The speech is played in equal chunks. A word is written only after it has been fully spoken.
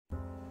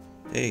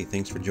Hey,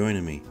 thanks for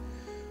joining me.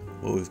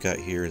 What we've got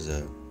here is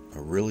a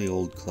really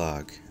old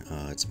clock.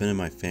 It's been in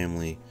my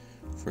family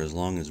for as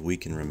long as we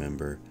can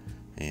remember,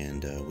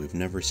 and we've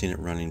never seen it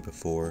running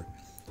before,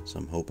 so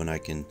I'm hoping I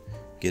can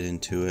get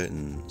into it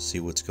and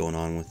see what's going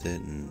on with it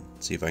and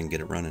see if I can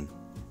get it running.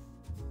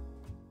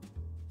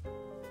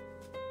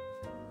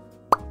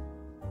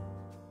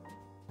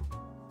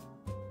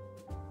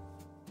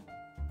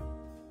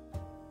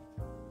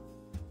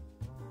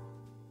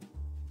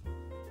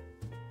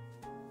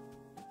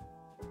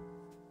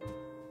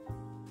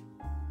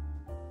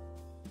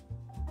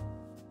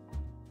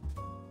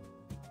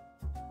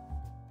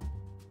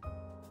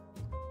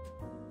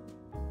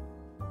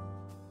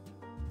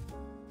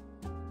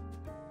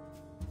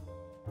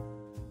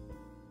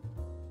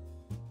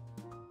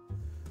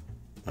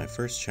 My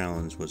first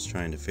challenge was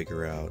trying to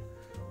figure out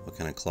what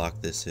kind of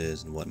clock this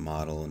is and what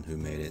model and who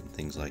made it and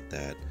things like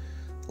that.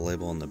 The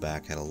label on the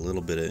back had a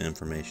little bit of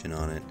information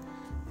on it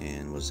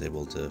and was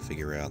able to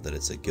figure out that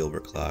it's a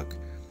Gilbert Clock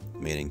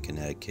made in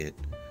Connecticut,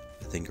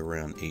 I think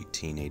around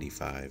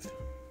 1885.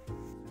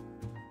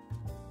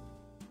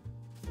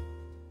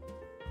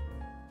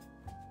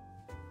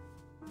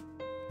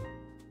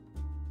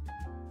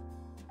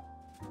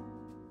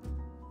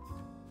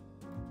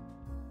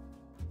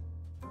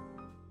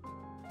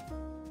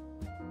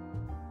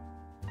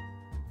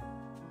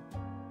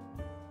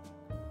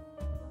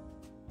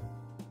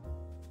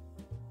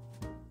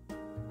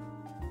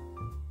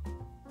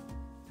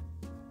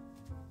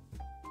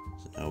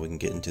 Now we can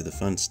get into the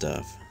fun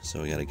stuff.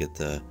 So we got to get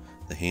the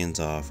hands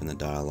off and the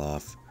dial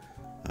off.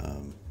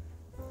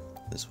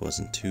 This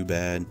wasn't too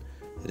bad.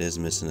 It is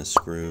missing a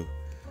screw,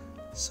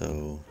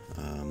 so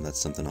that's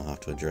something I'll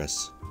have to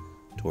address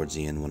towards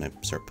the end when I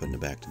start putting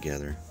it back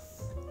together.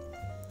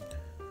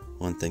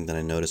 One thing that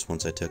I noticed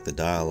once I took the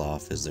dial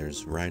off is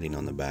there's writing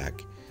on the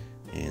back,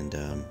 and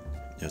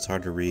it's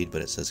hard to read,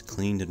 but it says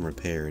cleaned and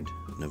repaired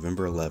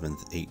November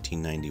 11th,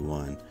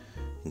 1891,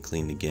 and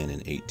cleaned again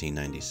in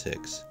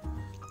 1896.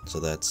 So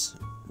that's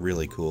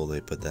really cool. They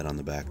put that on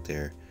the back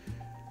there,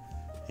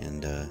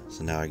 and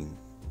so now I can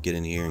get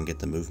in here and get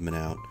the movement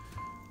out.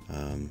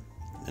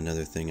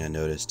 Another thing I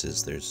noticed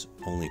is there's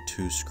only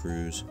 2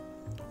 screws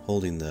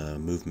holding the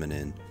movement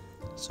in,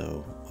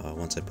 so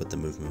once I put the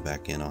movement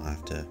back in, I'll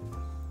have to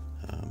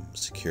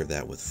secure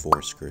that with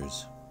 4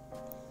 screws.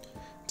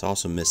 It's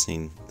also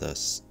missing the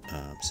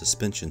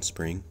suspension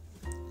spring,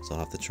 so I'll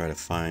have to try to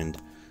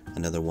find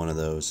another one of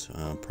those,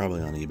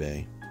 probably on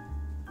eBay.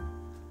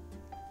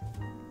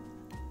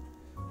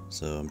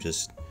 So I'm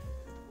just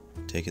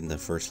taking the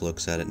first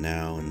looks at it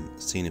now and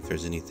seeing if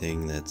there's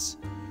anything that's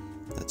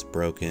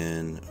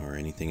broken or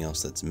anything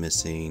else that's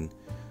missing.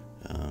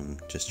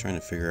 Just trying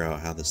to figure out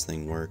how this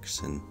thing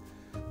works, and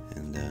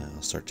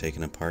I'll start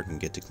taking it apart and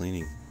get to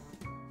cleaning.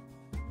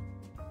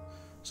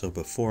 So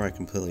before I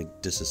completely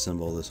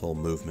disassemble this whole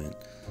movement,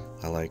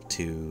 I like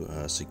to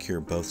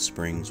secure both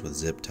springs with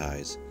zip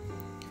ties,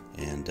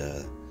 and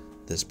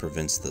this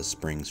prevents the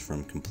springs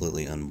from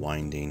completely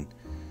unwinding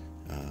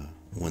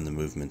when the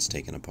movement's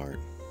taken apart.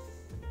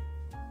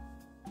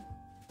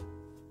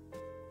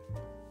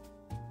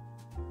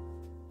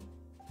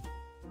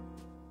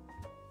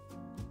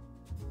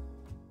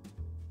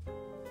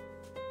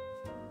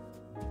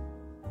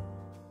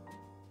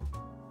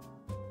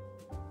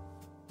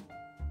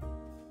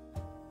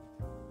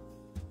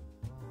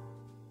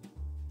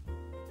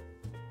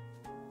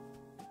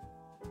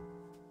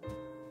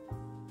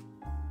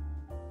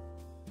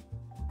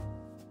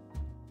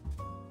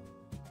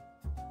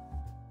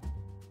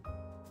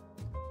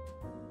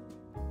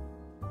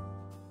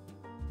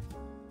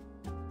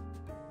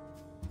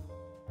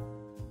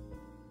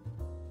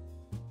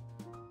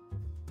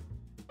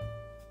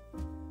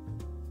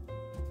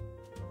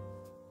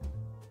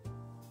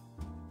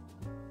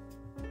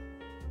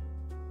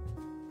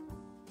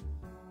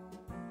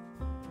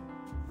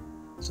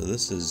 So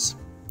this is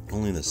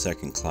only the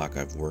second clock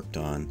I've worked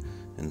on,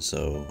 and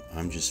so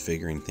I'm just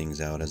figuring things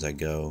out as I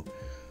go.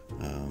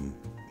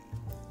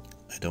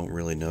 I don't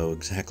really know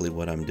exactly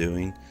what I'm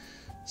doing,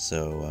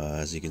 so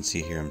as you can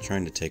see here, I'm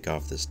trying to take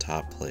off this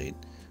top plate,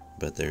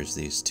 but there's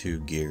these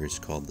 2 gears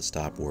called the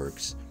stop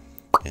works,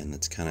 and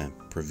it's kind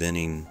of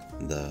preventing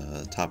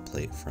the top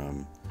plate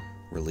from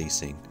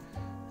releasing.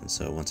 And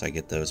so once I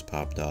get those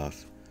popped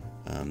off,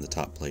 the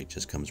top plate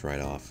just comes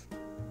right off.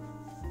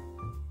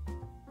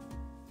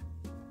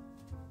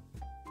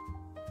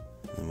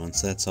 And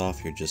once that's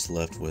off, you're just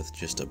left with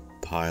just a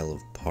pile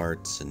of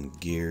parts and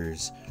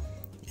gears,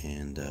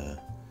 and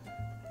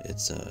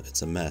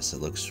it's a mess.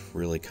 It looks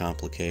really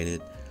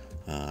complicated.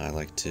 I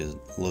like to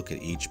look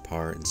at each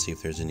part and see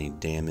if there's any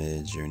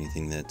damage or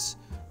anything that's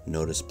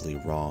noticeably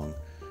wrong,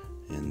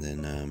 and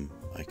then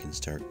I can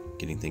start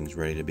getting things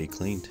ready to be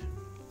cleaned.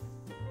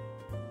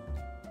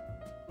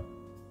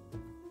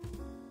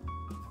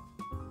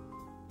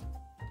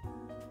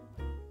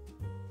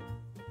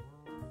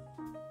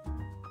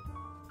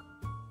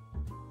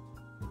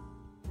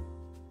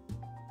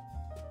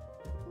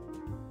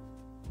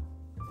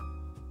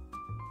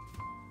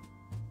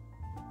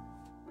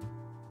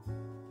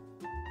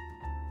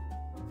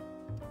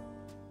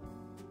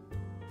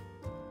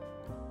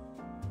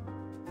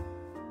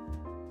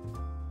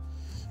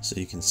 So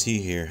you can see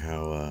here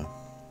how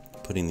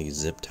putting these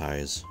zip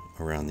ties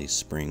around these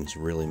springs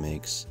really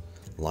makes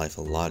life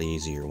a lot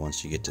easier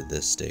once you get to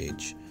this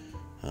stage.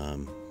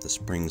 The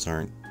springs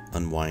aren't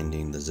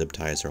unwinding, the zip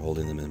ties are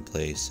holding them in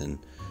place, and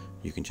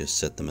you can just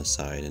set them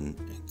aside and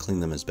clean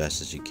them as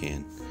best as you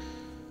can.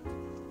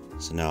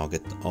 So now I'll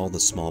get all the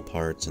small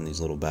parts in these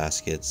little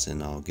baskets,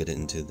 and I'll get it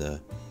into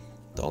the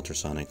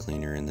ultrasonic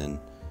cleaner, and then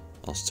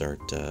I'll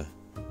start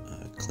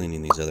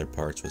cleaning these other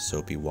parts with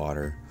soapy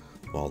water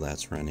while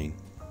that's running.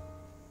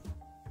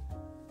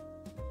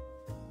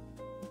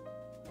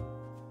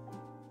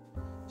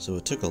 So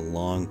it took a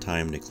long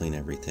time to clean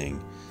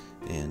everything,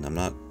 and I'm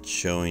not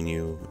showing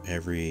you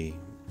every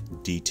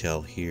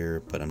detail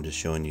here, but I'm just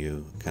showing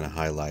you kind of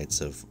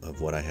highlights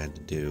of what I had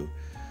to do.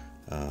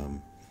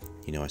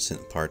 You know, I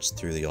sent parts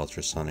through the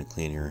ultrasonic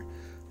cleaner.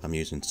 I'm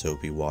using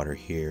soapy water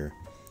here,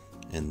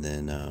 and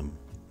then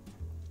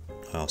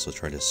I also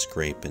try to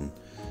scrape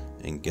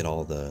and get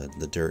all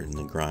the dirt and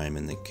the grime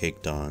and the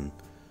caked on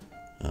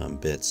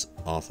bits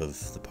off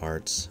of the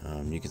parts.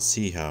 You can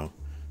see how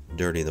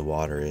dirty the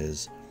water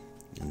is,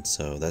 and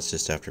so that's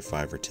just after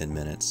 5 or 10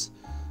 minutes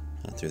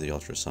through the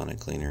ultrasonic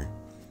cleaner.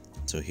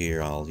 So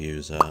here I'll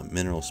use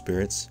mineral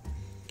spirits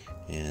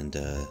and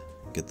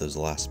get those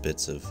last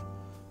bits of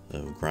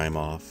grime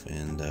off.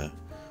 And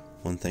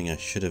one thing I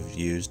should have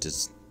used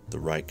is the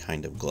right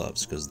kind of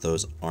gloves, because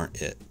those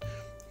aren't it.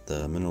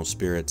 The mineral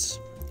spirits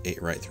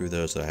ate right through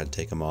those, so I had to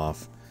take them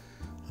off.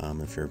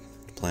 If you're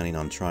planning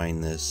on trying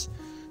this,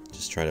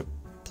 just try to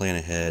plan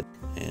ahead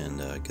and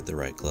get the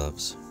right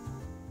gloves.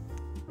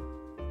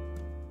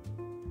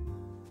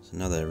 So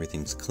now that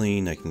everything's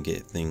clean, I can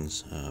get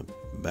things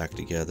back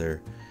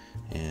together,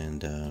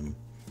 and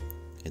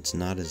it's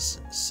not as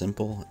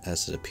simple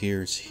as it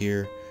appears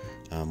here.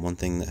 One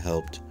thing that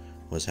helped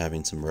was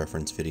having some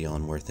reference video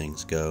on where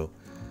things go.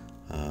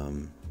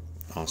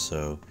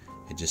 Also,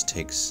 it just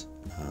takes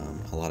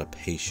a lot of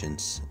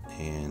patience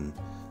and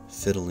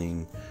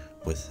fiddling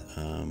with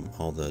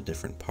all the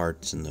different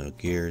parts and the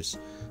gears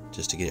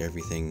just to get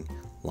everything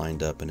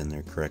lined up and in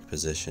their correct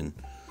position.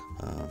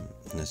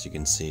 And as you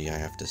can see, I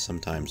have to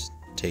sometimes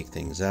take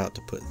things out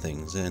to put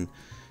things in,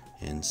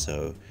 and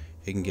so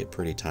it can get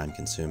pretty time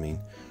consuming,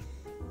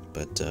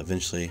 but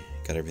eventually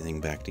got everything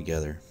back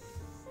together.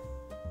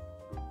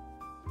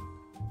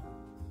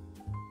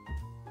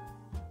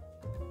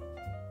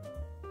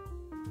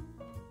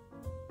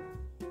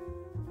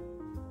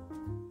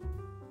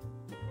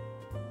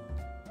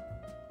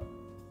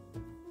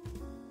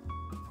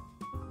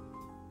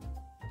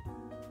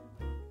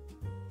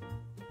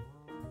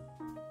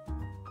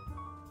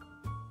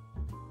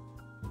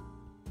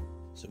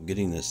 So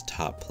getting this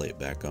top plate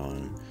back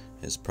on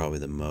is probably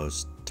the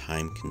most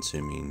time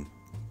consuming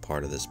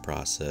part of this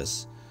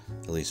process,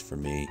 at least for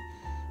me.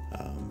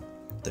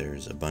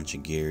 There's a bunch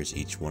of gears.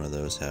 Each one of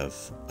those have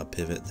a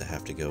pivot that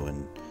have to go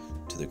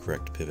into the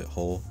correct pivot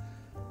hole,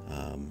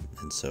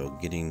 and so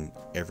getting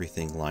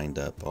everything lined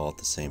up all at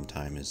the same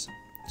time is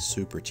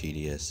super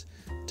tedious.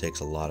 It takes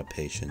a lot of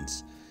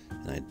patience,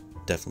 and I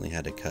definitely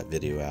had to cut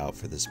video out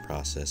for this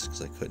process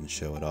because I couldn't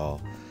show it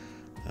all.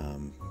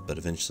 But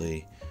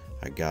eventually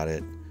I got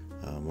it.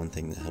 One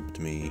thing that helped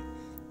me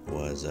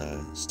was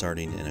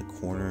starting in a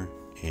corner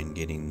and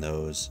getting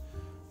those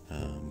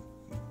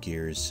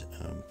gears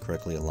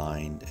correctly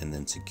aligned, and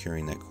then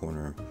securing that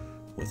corner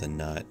with a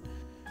nut.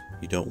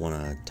 You don't want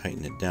to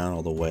tighten it down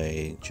all the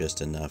way,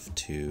 just enough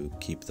to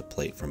keep the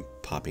plate from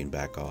popping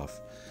back off,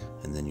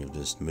 and then you'll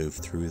just move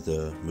through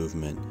the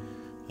movement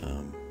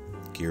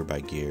gear by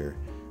gear,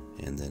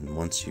 and then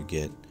once you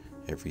get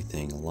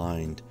everything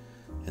aligned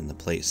and the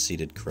plate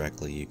seated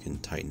correctly, you can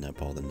tighten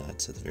up all the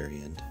nuts at the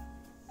very end.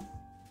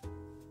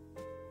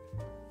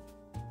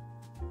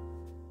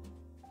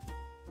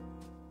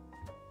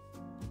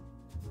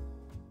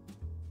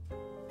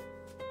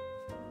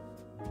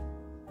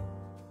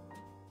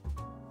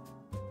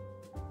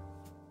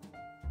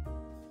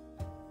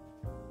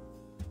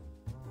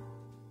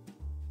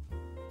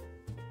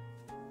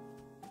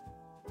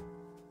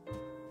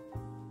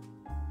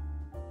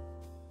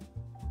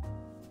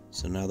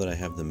 So now that I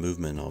have the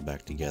movement all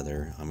back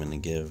together, I'm going to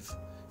give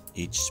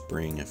each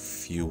spring a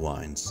few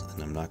winds,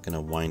 and I'm not going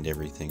to wind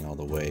everything all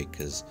the way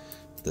because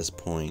at this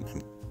point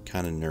I'm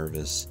kind of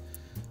nervous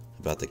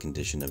about the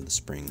condition of the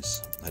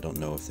springs. I don't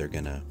know if they're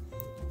going to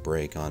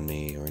break on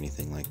me or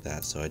anything like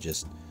that, so I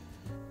just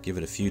give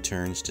it a few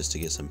turns just to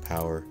get some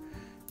power,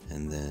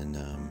 and then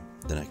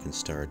I can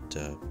start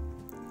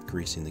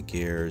greasing the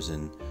gears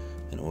and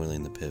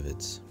oiling the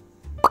pivots.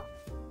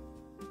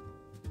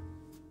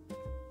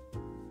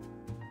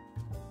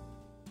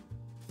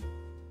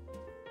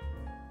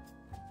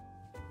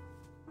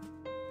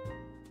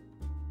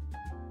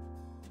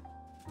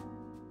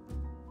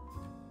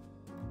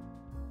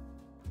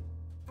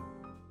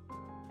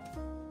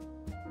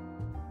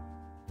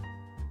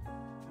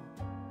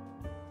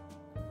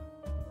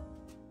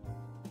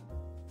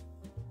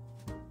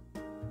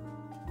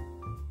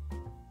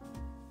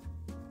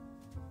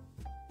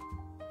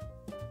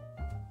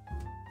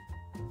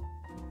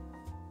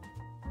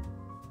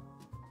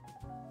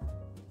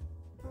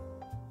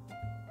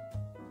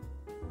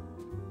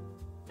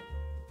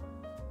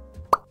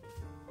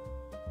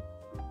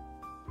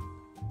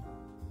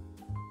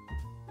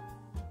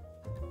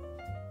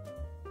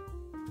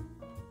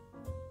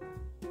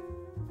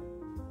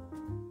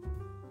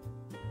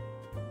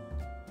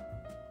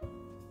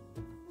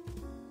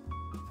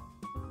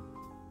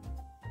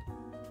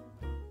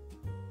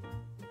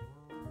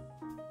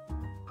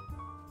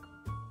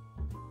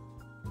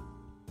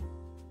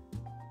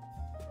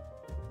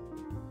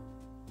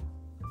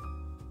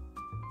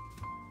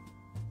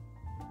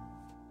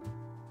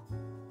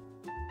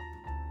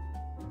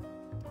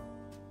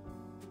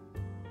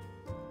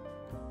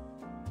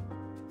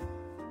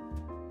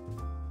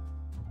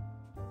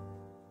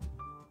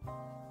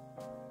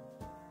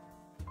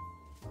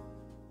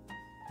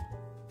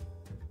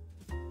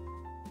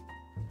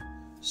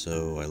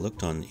 So I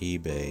looked on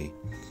eBay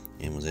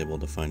and was able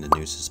to find a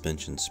new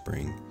suspension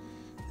spring.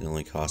 It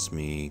only cost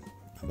me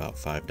about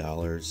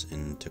 $5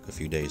 and took a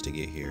few days to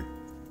get here.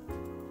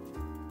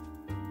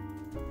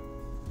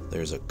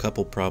 There's a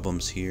couple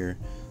problems here.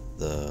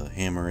 The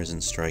hammer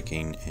isn't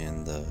striking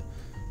and the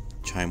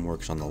chime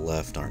works on the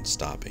left aren't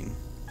stopping.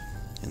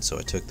 And so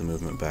I took the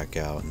movement back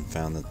out and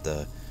found that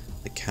the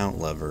count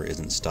lever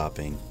isn't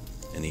stopping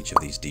in each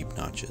of these deep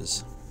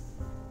notches.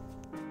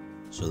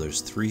 So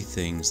there's three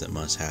things that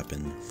must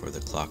happen for the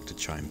clock to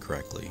chime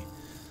correctly.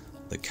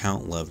 The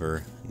count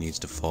lever needs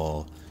to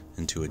fall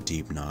into a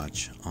deep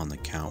notch on the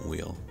count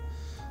wheel.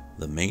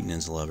 The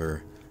maintenance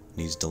lever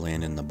needs to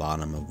land in the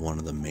bottom of one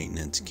of the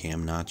maintenance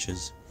cam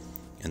notches,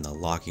 and the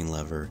locking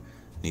lever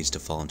needs to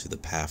fall into the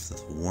path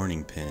of the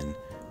warning pin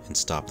and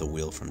stop the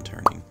wheel from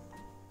turning.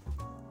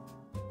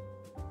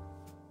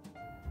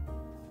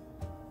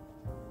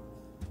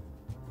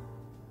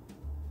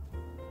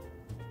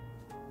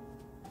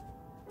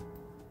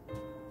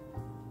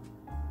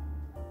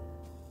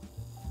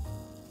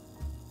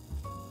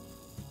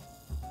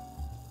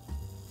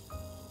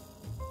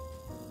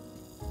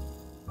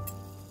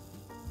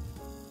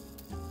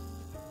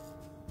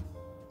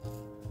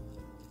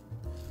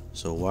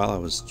 So while I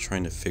was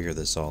trying to figure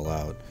this all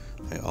out,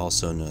 I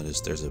also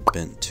noticed there's a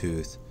bent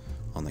tooth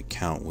on the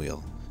count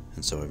wheel,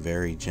 and so I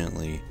very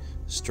gently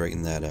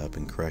straightened that up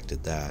and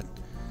corrected that.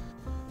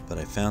 But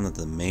I found that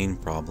the main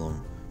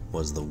problem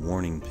was the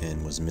warning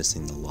pin was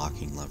missing the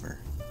locking lever.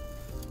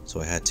 So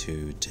I had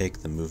to take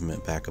the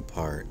movement back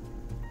apart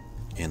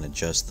and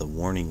adjust the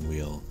warning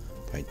wheel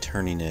by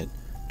turning it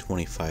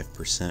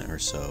 25% or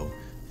so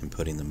and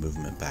putting the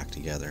movement back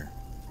together.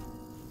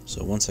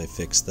 So once I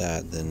fixed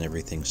that, then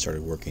everything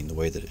started working the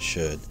way that it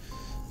should.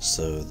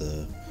 So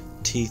the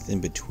teeth in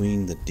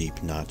between the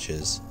deep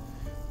notches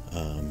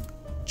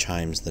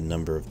chimes the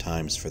number of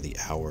times for the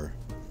hour.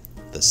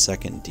 The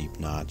second deep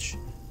notch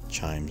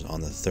chimes on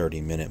the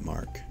 30-minute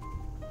mark.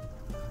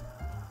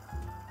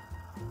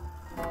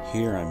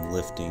 Here I'm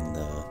lifting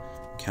the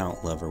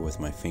count lever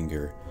with my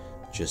finger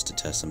just to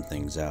test some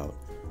things out,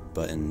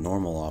 but in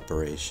normal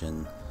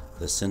operation,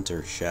 the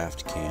center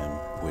shaft cam,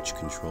 which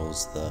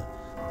controls the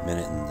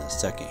minute and the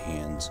second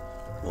hands,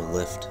 will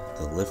lift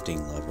the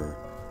lifting lever,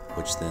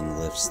 which then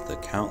lifts the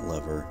count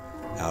lever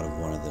out of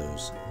one of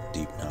those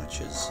deep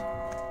notches.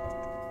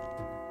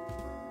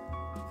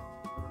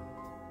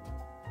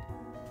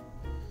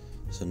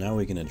 So now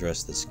we can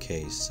address this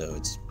case. So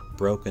it's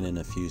broken in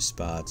a few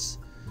spots.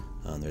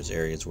 There's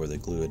areas where the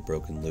glue had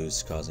broken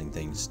loose, causing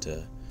things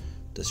to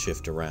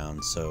shift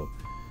around. So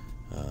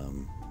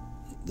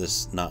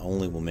this not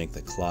only will make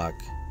the clock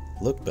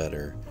look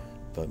better,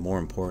 but more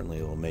importantly,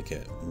 it will make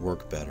it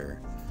work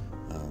better,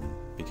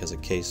 because a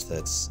case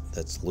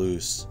that's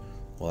loose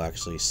will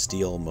actually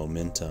steal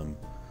momentum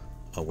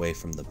away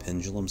from the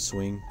pendulum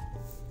swing,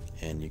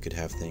 and you could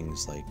have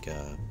things like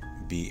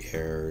beat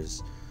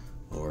errors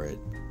or it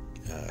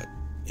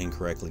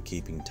incorrectly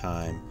keeping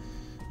time.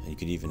 You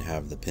could even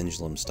have the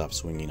pendulum stop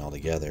swinging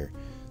altogether.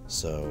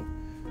 So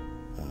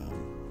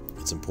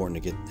it's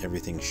important to get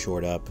everything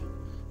shored up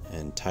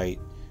and tight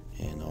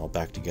and all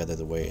back together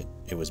the way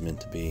it was meant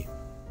to be.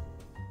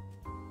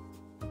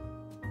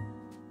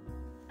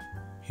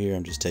 Here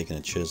I'm just taking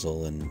a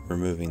chisel and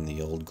removing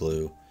the old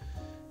glue,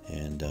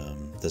 and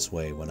this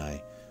way when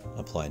I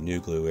apply new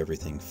glue,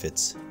 everything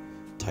fits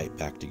tight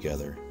back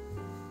together.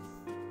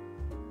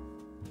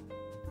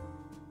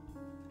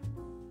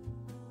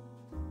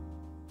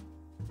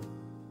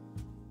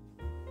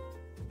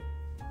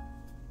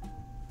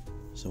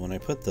 So when I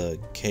put the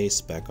case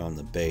back on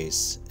the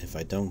base, if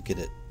I don't get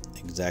it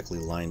exactly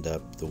lined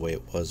up the way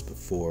it was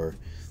before,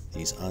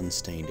 these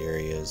unstained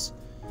areas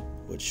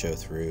would show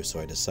through. So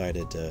I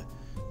decided to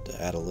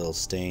add a little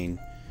stain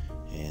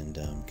and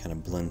kind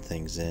of blend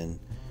things in,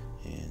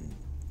 and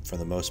for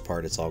the most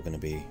part it's all going to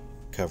be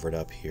covered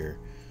up here,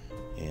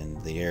 and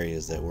the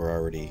areas that were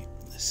already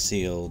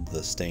sealed,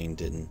 the stain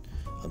didn't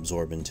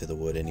absorb into the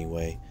wood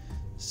anyway,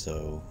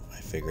 so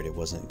I figured it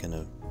wasn't going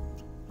to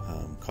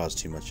cause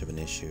too much of an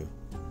issue.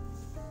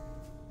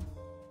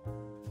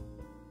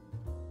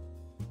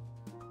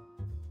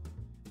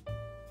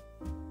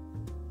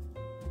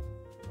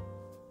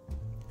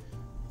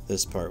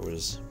 This part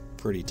was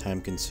pretty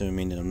time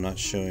consuming, and I'm not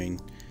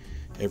showing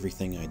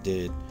everything I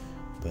did,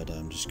 but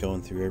I'm just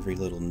going through every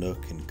little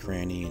nook and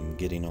cranny and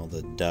getting all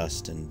the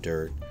dust and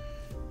dirt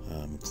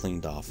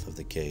cleaned off of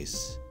the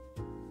case.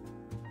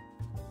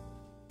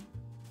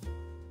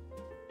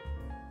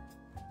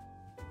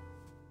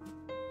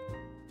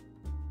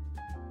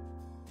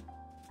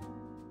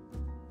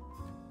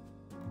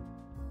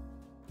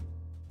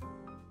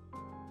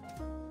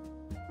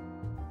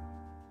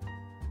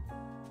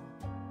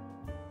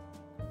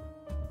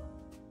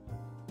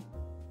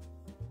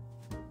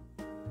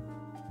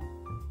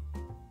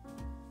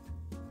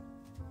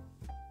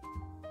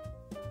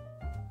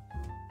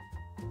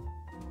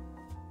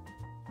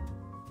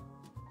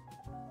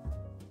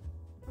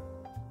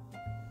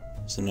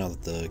 So now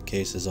that the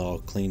case is all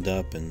cleaned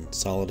up and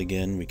solid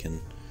again, we can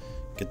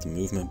get the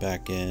movement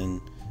back in,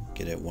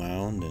 get it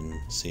wound and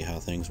see how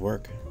things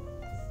work.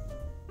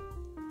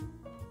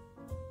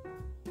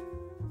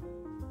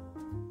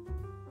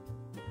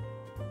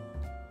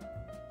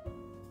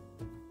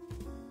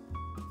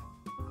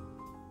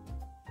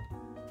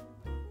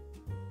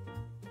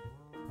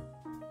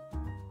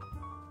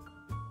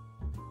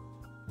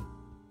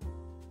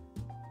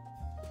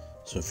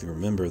 So if you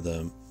remember,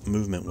 the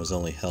movement was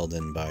only held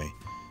in by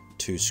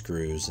 2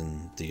 screws,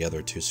 and the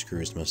other 2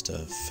 screws must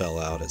have fell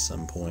out at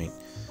some point.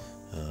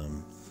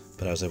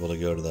 But I was able to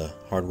go to the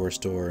hardware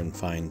store and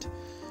find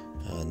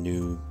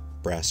new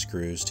brass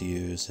screws to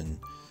use, and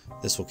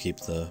this will keep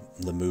the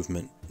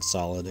movement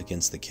solid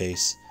against the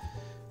case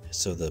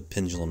so the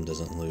pendulum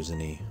doesn't lose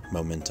any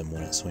momentum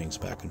when it swings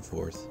back and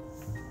forth.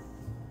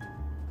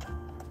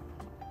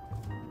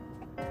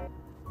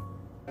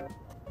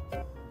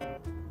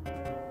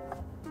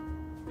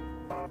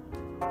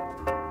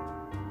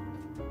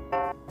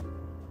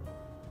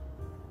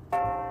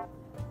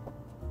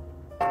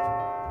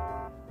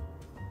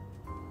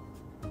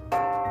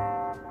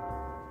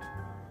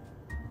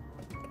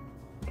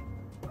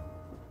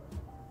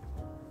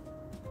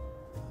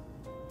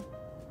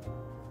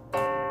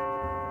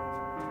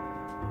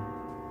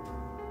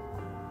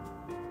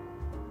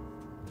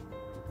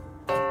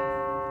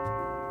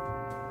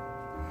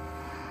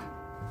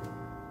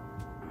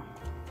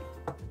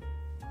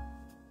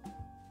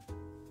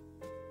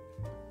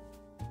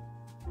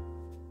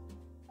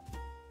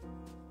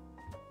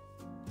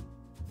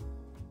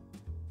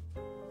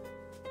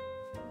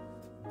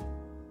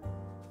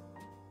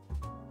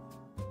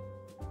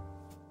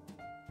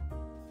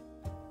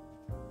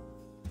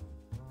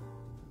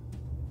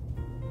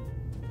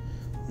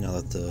 Now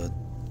that the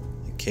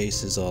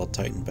case is all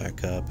tightened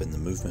back up and the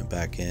movement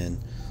back in,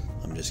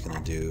 I'm just going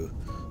to do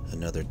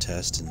another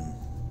test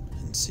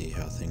and see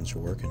how things are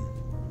working.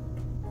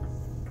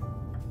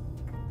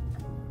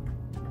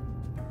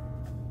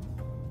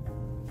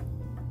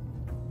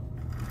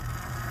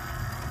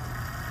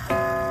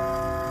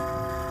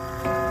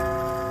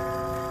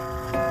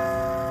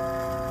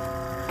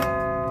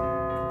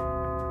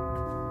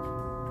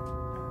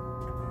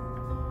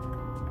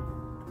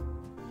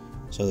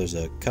 So there's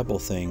a couple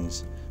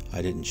things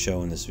I didn't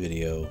show in this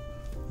video.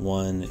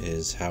 One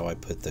is how I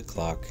put the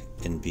clock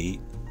in beat,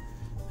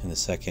 and the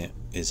second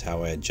is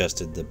how I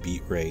adjusted the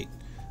beat rate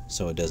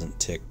so it doesn't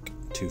tick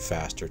too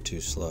fast or too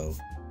slow.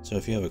 So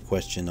if you have a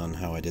question on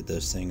how I did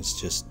those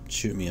things, just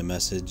shoot me a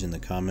message in the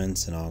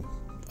comments and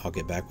I'll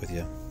get back with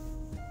you.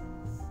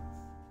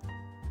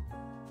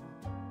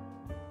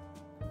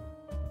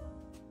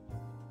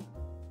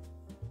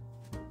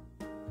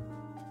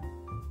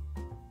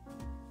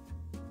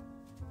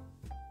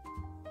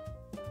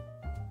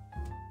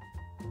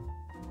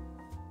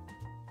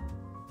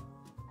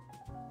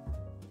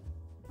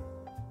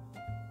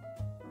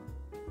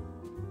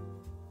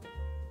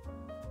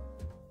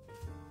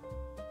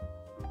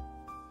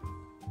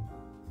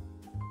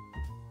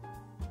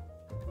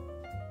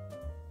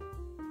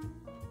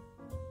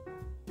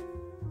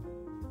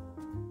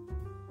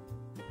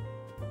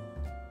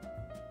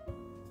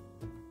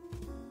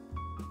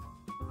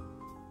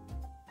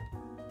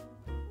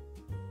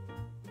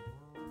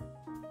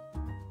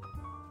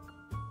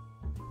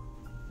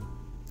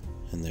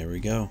 And there we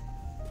go,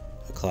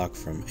 a clock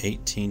from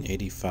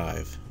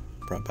 1885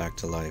 brought back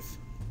to life.